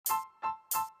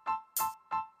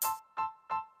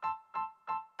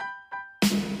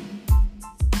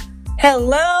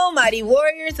Hello, mighty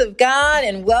warriors of God,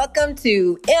 and welcome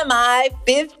to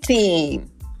MI15.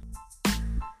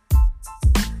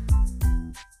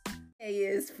 Today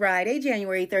is Friday,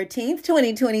 January 13th,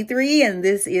 2023, and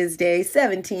this is day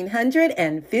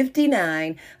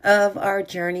 1759 of our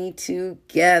journey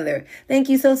together. Thank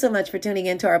you so much for tuning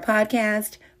into our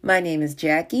podcast. My name is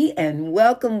Jackie, and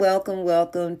welcome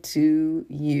to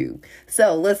you.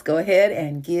 So let's go ahead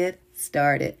and get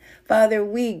started. Father,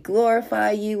 we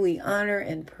glorify you, we honor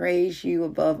and praise you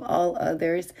above all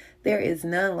others. There is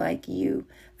none like you.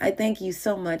 I thank you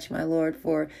so much, my Lord,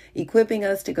 for equipping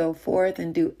us to go forth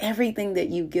and do everything that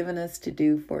you've given us to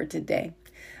do for today.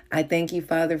 I thank you,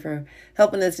 Father, for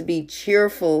helping us to be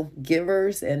cheerful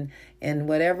givers and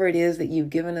whatever it is that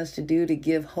you've given us to do, to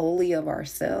give wholly of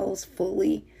ourselves,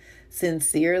 fully,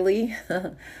 sincerely.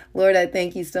 Lord, I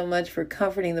thank you so much for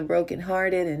comforting the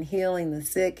brokenhearted and healing the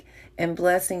sick and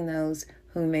blessing those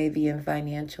who may be in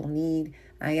financial need.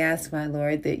 I ask, my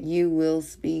Lord, that you will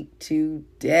speak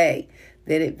today,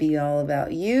 that it be all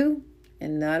about you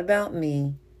and not about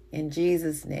me. In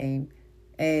Jesus' name,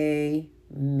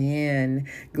 amen.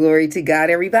 Glory to God,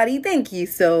 everybody. Thank you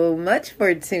so much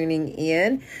for tuning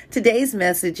in. Today's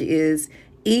message is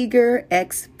eager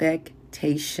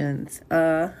expectations.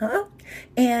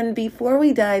 And before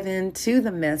we dive into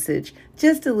the message,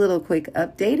 just a little quick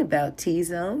update about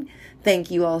T-Zone. Thank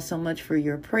you all so much for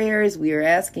your prayers. We are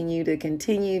asking you to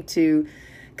continue to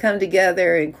come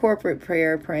together in corporate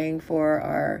prayer, praying for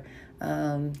our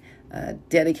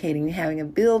dedicating having a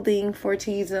building for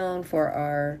T-Zone, for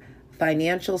our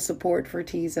financial support for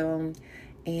T-Zone,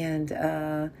 and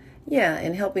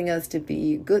helping us to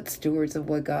be good stewards of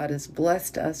what God has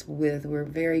blessed us with. We're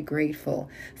very grateful.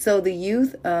 So the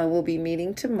youth will be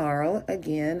meeting tomorrow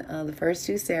again, the first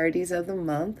two Saturdays of the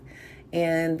month,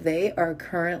 and they are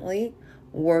currently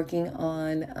working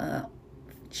on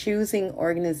choosing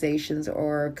organizations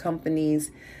or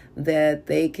companies that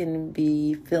they can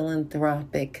be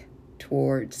philanthropic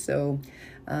towards. So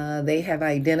they have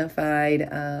identified,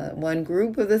 one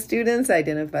group of the students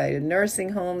identified a nursing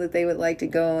home that they would like to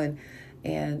go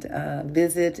and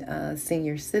visit,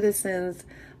 senior citizens.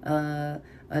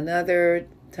 Another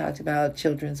talked about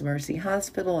Children's Mercy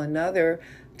Hospital. Another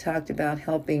talked about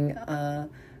helping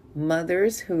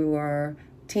mothers who are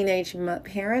teenage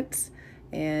parents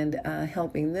and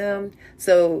helping them.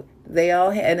 So they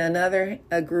all had, another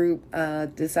group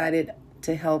decided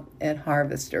to help at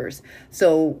Harvesters.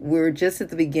 So we're just at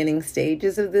the beginning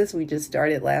stages of this. We just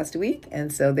started last week,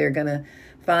 and so they're going to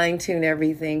fine tune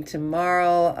everything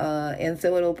tomorrow. And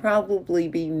so it'll probably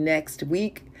be next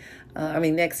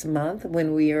month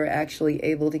when we are actually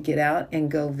able to get out and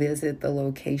go visit the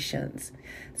locations.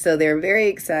 So they're very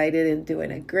excited and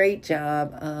doing a great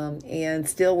job, and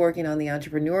still working on the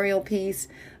entrepreneurial piece,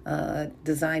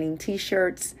 designing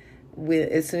t-shirts.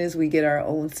 As soon as we get our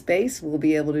own space, we'll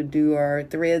be able to do our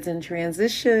threads in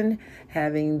transition,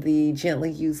 having the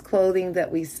gently used clothing that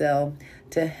we sell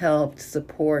to help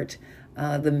support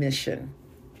the mission.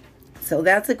 So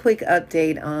that's a quick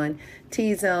update on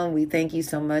T-Zone. We thank you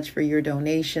so much for your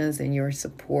donations and your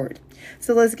support.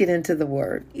 So let's get into the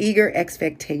word. Eager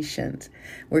expectations.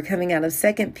 We're coming out of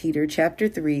 2 Peter chapter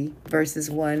 3,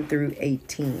 verses 1 through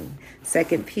 18. 2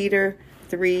 Peter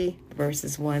 3,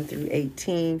 verses 1 through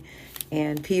 18.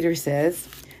 And Peter says,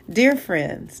 "Dear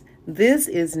friends, this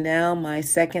is now my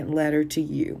second letter to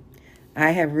you.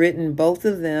 I have written both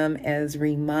of them as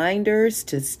reminders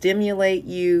to stimulate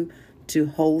you to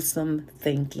wholesome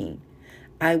thinking.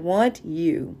 I want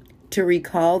you to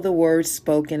recall the words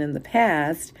spoken in the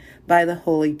past by the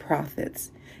holy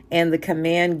prophets and the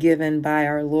command given by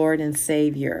our Lord and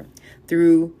Savior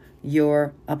through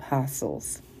your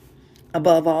apostles.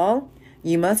 Above all,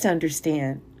 you must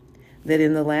understand that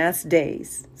in the last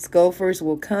days, scoffers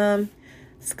will come,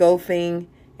 scoffing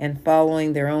and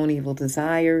following their own evil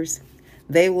desires.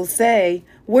 They will say,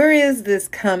 'Where is this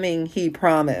coming he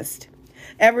promised?'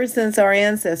 Ever since our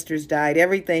ancestors died,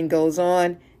 everything goes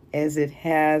on as it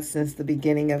has since the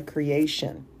beginning of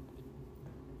creation.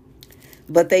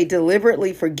 But they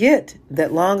deliberately forget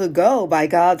that long ago, by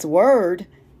God's word,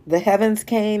 the heavens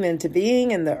came into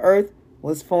being and the earth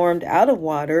was formed out of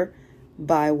water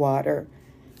by water."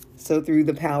 So through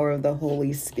the power of the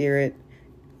Holy Spirit,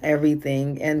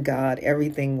 everything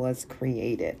was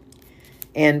created.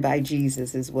 And by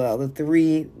Jesus as well. The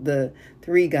three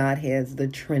Godheads, the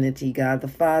Trinity, God the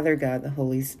Father, God the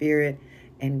Holy Spirit,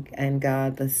 and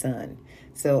God the Son.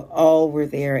 So all were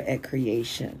there at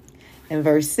creation. And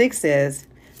verse 6 says,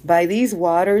 "By these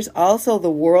waters also the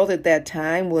world at that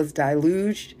time was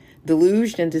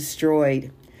deluged and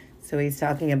destroyed." So he's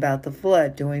talking about the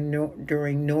flood during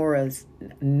Noah's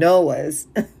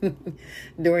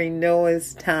during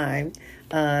Noah's time.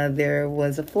 There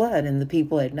was a flood, and the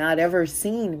people had not ever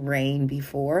seen rain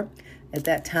before. At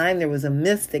that time, there was a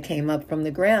mist that came up from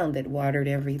the ground that watered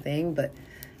everything, but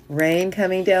rain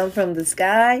coming down from the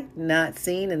sky, not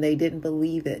seen, and they didn't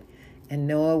believe it. And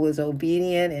Noah was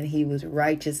obedient, and he was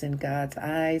righteous in God's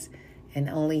eyes, and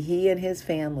only he and his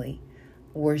family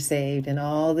were saved, and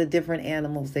all the different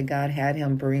animals that God had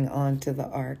him bring onto the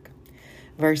ark.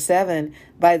 Verse 7,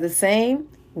 by the same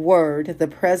word, the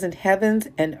present heavens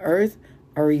and earth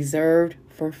are reserved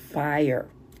for fire,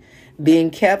 being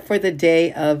kept for the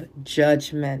day of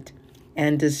judgment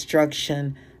and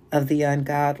destruction of the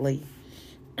ungodly.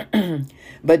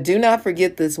 But do not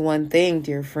forget this one thing,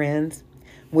 dear friends.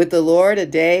 With the Lord, a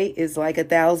day is like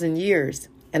 1,000 years,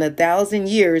 and 1,000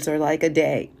 years are like a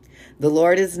day. The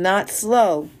Lord is not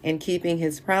slow in keeping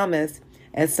his promise,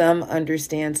 as some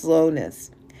understand slowness.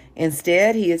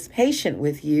 Instead, he is patient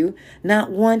with you,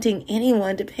 not wanting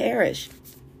anyone to perish,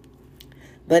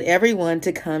 but everyone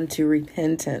to come to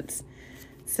repentance.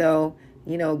 So,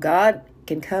 God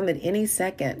can come at any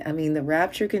second. I mean, the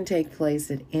rapture can take place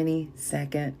at any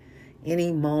second,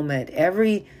 any moment.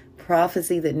 Every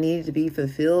prophecy that needed to be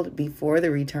fulfilled before the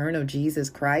return of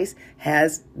Jesus Christ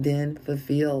has been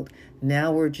fulfilled.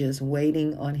 Now we're just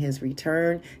waiting on his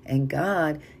return, and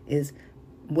God is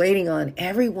waiting on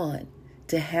everyone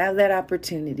to have that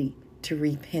opportunity to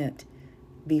repent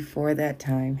before that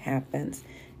time happens.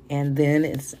 And then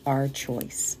it's our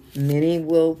choice. Many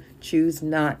will choose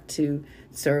not to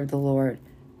serve the Lord,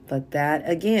 but that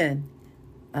again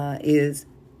is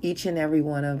each and every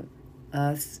one of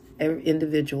us, every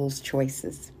individual's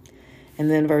choices. And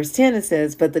then verse 10, it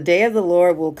says, but the day of the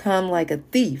Lord will come like a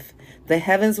thief. The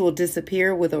heavens will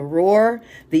disappear with a roar.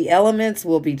 The elements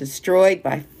will be destroyed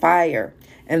by fire,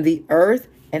 and the earth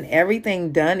and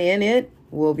everything done in it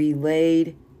will be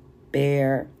laid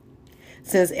bare.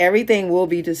 Since everything will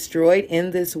be destroyed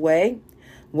in this way,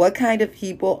 what kind of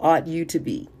people ought you to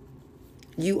be?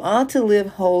 You ought to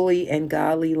live holy and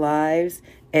godly lives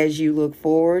as you look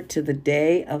forward to the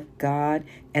day of God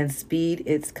and speed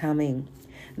its coming.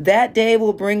 That day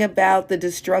will bring about the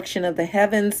destruction of the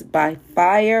heavens by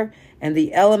fire, and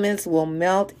the elements will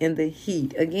melt in the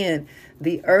heat. Again,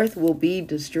 the earth will be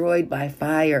destroyed by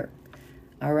fire.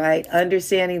 All right.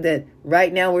 Understanding that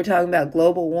right now we're talking about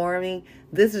global warming.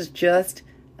 This is just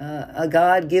a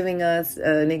God giving us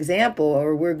an example,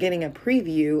 or we're getting a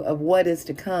preview of what is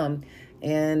to come.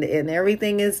 And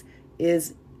everything is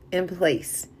in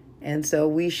place. And so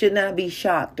we should not be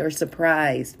shocked or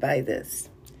surprised by this,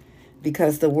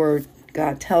 because the word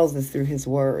God tells us through his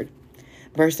word.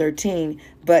 Verse 13,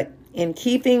 but in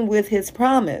keeping with his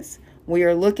promise, we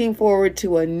are looking forward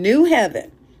to a new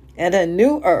heaven and a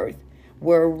new earth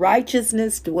where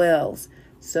righteousness dwells.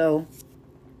 So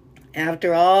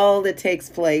after all that takes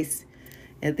place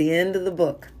at the end of the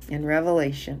book in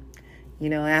Revelation,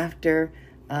 after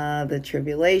the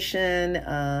tribulation,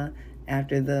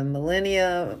 after the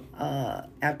millennia,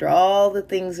 after all the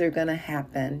things that are going to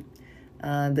happen,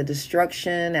 the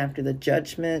destruction, after the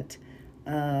judgment,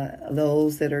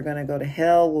 those that are going to go to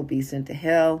hell will be sent to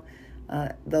hell.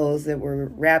 Those that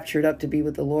were raptured up to be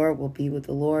with the Lord will be with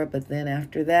the Lord. But then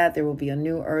after that, there will be a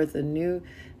new earth, and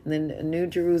then a new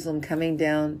Jerusalem coming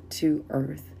down to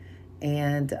earth,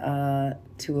 and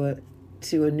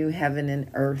to a new heaven and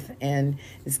earth. And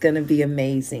it's going to be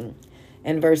amazing.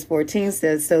 And verse 14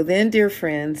 says, so then, dear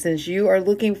friends, since you are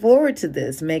looking forward to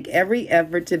this, make every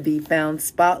effort to be found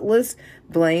spotless,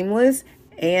 blameless,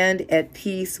 and at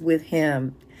peace with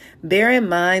him. Bear in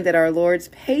mind that our Lord's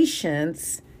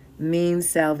patience means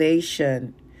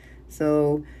salvation.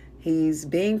 So he's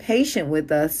being patient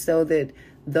with us so that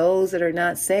those that are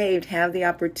not saved have the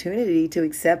opportunity to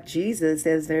accept Jesus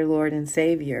as their Lord and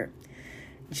Savior.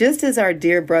 Just as our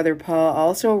dear brother Paul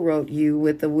also wrote you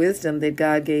with the wisdom that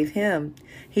God gave him,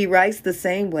 he writes the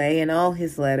same way in all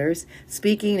his letters,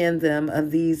 speaking in them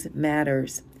of these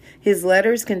matters. His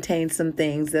letters contain some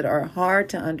things that are hard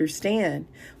to understand,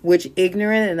 which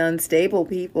ignorant and unstable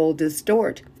people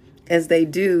distort, as they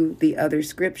do the other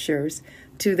scriptures,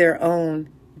 to their own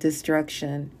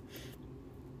destruction.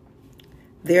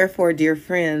 Therefore, dear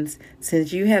friends,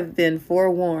 since you have been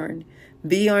forewarned,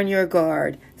 be on your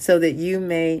guard, so that you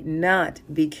may not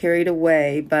be carried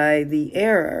away by the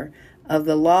error of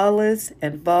the lawless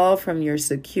and fall from your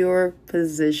secure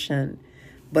position,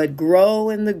 but grow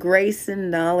in the grace and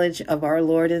knowledge of our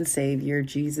Lord and Savior,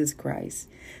 Jesus Christ.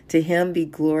 To him be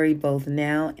glory both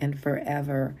now and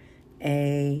forever.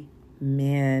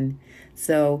 Amen.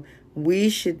 So we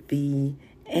should be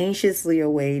anxiously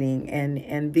awaiting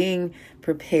and being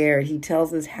prepared. He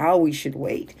tells us how we should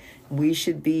wait. We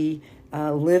should be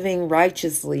living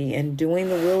righteously and doing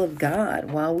the will of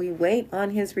God while we wait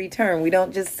on his return. We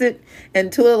don't just sit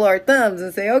and twiddle our thumbs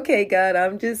and say, okay, God,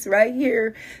 I'm just right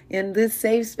here in this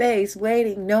safe space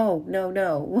waiting. No, no,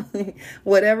 no.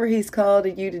 Whatever he's called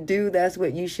you to do, that's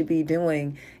what you should be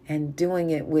doing, and doing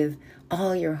it with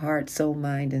all your heart, soul,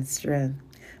 mind, and strength.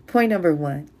 Point number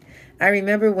 1. I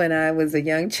remember when I was a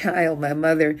young child, my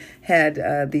mother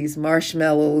had these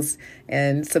marshmallows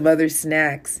and some other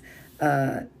snacks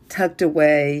tucked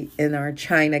away in our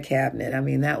china cabinet. I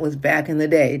mean, that was back in the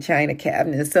day, china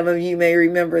cabinets. Some of you may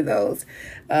remember those.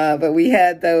 But we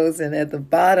had those, and at the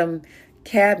bottom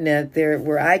cabinet there,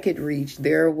 where I could reach,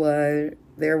 there were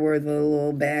the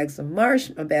little bags of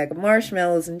a bag of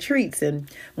marshmallows and treats. And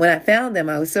when I found them,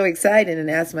 I was so excited and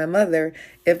asked my mother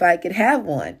if I could have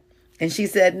one. And she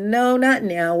said, no, not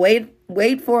now.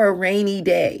 Wait for a rainy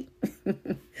day.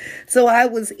 So I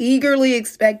was eagerly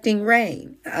expecting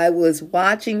rain. I was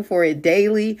watching for it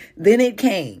daily. Then it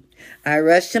came. I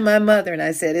rushed to my mother and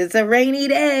I said, it's a rainy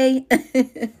day.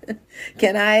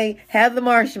 Can I have the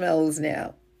marshmallows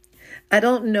now? I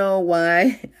don't know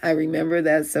why I remember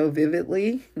that so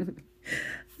vividly,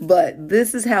 but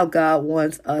this is how God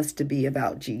wants us to be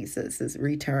about Jesus'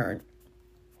 return.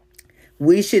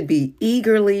 We should be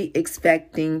eagerly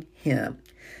expecting him,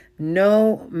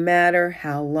 no matter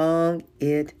how long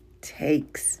it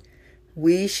takes.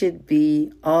 We should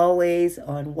be always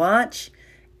on watch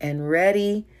and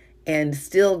ready and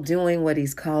still doing what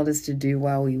he's called us to do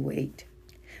while we wait.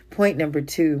 Point number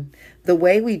 2, the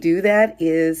way we do that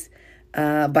is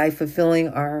by fulfilling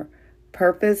our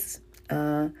purpose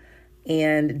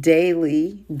and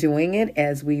daily doing it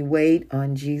as we wait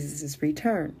on Jesus'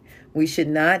 return. We should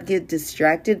not get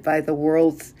distracted by the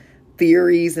world's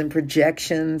theories and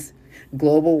projections,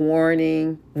 global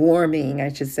warming,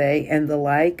 and the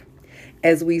like.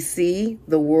 As we see,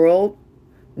 the world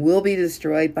will be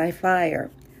destroyed by fire.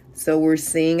 So we're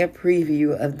seeing a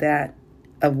preview of that,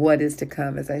 of what is to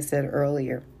come, as I said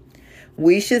earlier.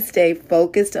 We should stay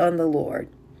focused on the Lord.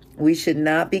 We should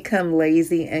not become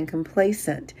lazy and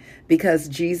complacent because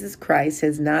Jesus Christ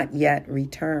has not yet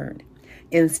returned.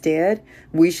 Instead,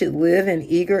 we should live in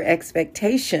eager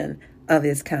expectation of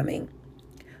his coming.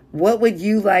 What would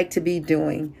you like to be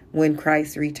doing when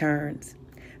Christ returns?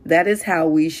 That is how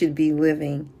we should be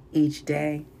living each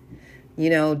day.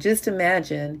 Just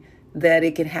imagine that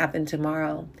it could happen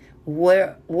tomorrow.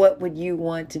 What would you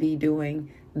want to be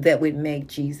doing that would make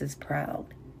Jesus proud?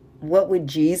 What would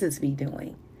Jesus be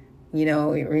doing?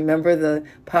 Remember the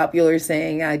popular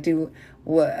saying, I do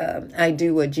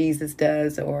what Jesus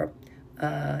does, or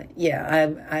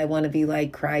I want to be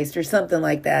like Christ, or something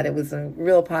like that. It was a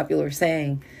real popular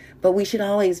saying. But we should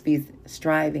always be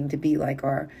striving to be like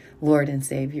our Lord and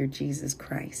Savior, Jesus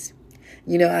Christ.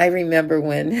 I remember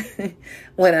when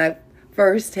I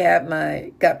first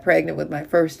got pregnant with my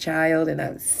first child, and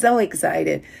I was so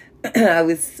excited. I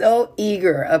was so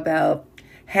eager about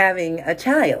having a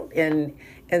child, and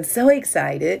so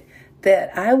excited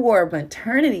that I wore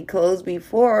maternity clothes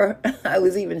before I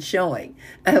was even showing.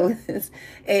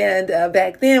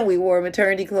 Back then we wore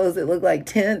maternity clothes that looked like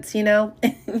tents,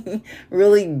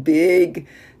 really big,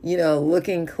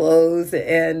 looking clothes.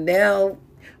 And now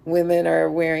women are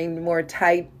wearing more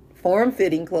tight,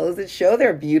 form-fitting clothes that show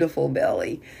their beautiful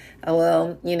belly.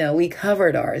 Well, we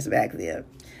covered ours back then.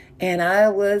 And I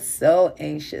was so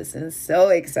anxious and so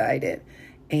excited.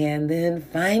 And then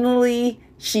finally,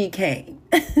 she came.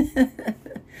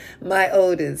 My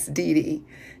oldest, Dee Dee.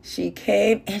 She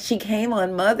came, and she came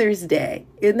on Mother's Day.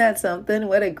 Isn't that something?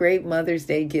 What a great Mother's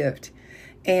Day gift.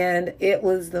 And it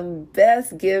was the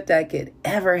best gift I could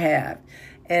ever have.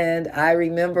 And I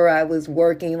remember I was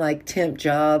working like temp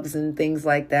jobs and things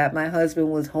like that. My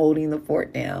husband was holding the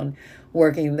fort down,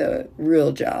 working the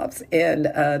real jobs. And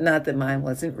not that mine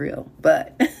wasn't real,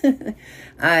 but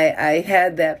I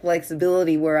had that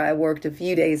flexibility where I worked a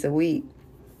few days a week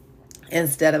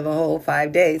instead of a whole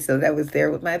 5 days. So that was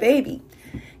there with my baby.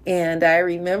 And I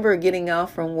remember getting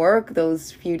off from work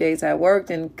those few days I worked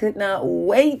and could not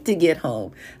wait to get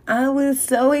home. I was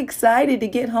so excited to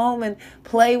get home and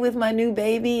play with my new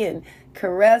baby and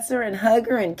caress her and hug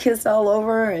her and kiss all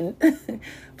over her and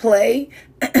play,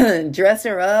 dress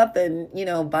her up and,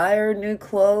 buy her new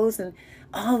clothes and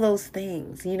all those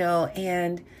things,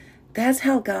 and that's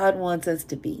how God wants us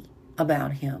to be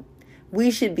about him. We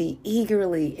should be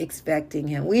eagerly expecting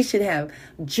him. We should have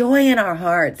joy in our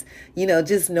hearts,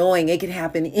 just knowing it could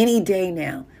happen any day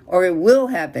now, or it will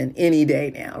happen any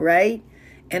day now, right?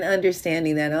 And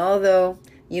understanding that although,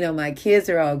 my kids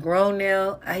are all grown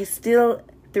now, I still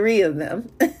 3 of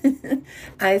them.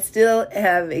 I still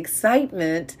have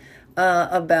excitement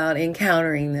about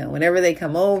encountering them. Whenever they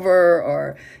come over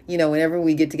or, whenever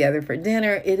we get together for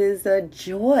dinner, it is a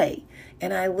joy.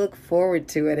 And I look forward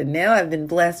to it. And now I've been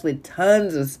blessed with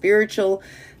tons of spiritual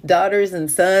daughters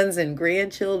and sons and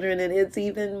grandchildren, and it's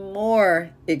even more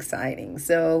exciting.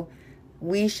 So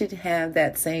we should have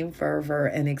that same fervor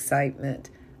and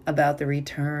excitement about the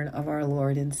return of our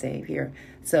Lord and Savior.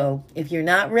 So if you're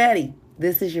not ready,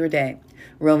 this is your day.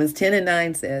 Romans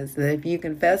 10:9 says that if you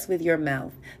confess with your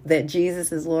mouth that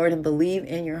Jesus is Lord and believe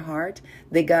in your heart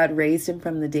that God raised him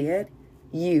from the dead,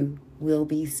 you will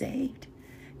be saved.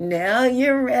 Now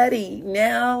you're ready.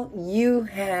 Now you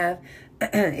have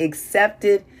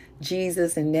accepted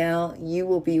Jesus, and now you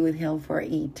will be with him for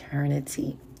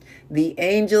eternity. The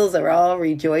angels are all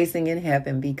rejoicing in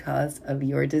heaven because of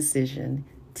your decision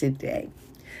today.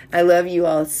 I love you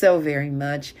all so very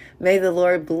much. May the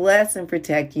Lord bless and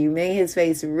protect you. May his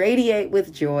face radiate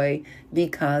with joy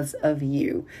because of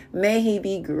you. May he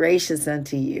be gracious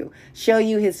unto you, show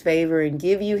you his favor, and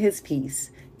give you his peace.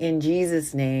 In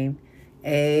Jesus' name,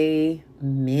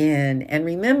 amen. And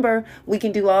remember, we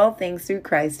can do all things through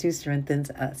Christ who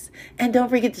strengthens us. And don't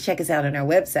forget to check us out on our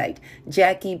website,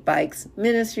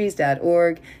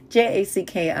 JackieBikesMinistries.org,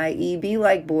 JACKIE, be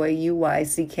like boy,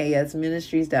 UYCKS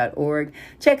Ministries.org.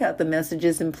 Check out the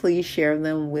messages and please share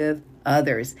them with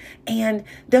others. And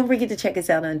don't forget to check us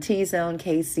out on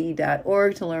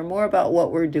tzonekc.org to learn more about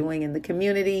what we're doing in the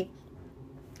community.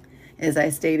 As I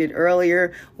stated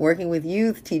earlier, working with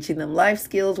youth, teaching them life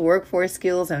skills, workforce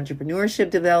skills, entrepreneurship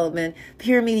development,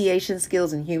 peer mediation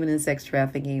skills, and human and sex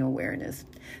trafficking awareness.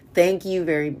 Thank you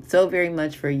so very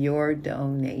much for your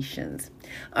donations.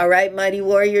 All right, mighty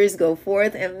warriors, go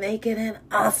forth and make it an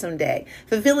awesome day,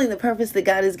 fulfilling the purpose that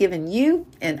God has given you,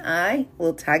 and I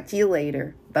will talk to you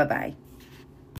later. Bye-bye.